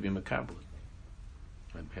way to be makabel.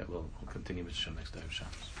 We'll continue with Hashem next day of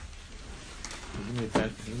Shabbos. Give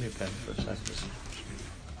me a pen for a second.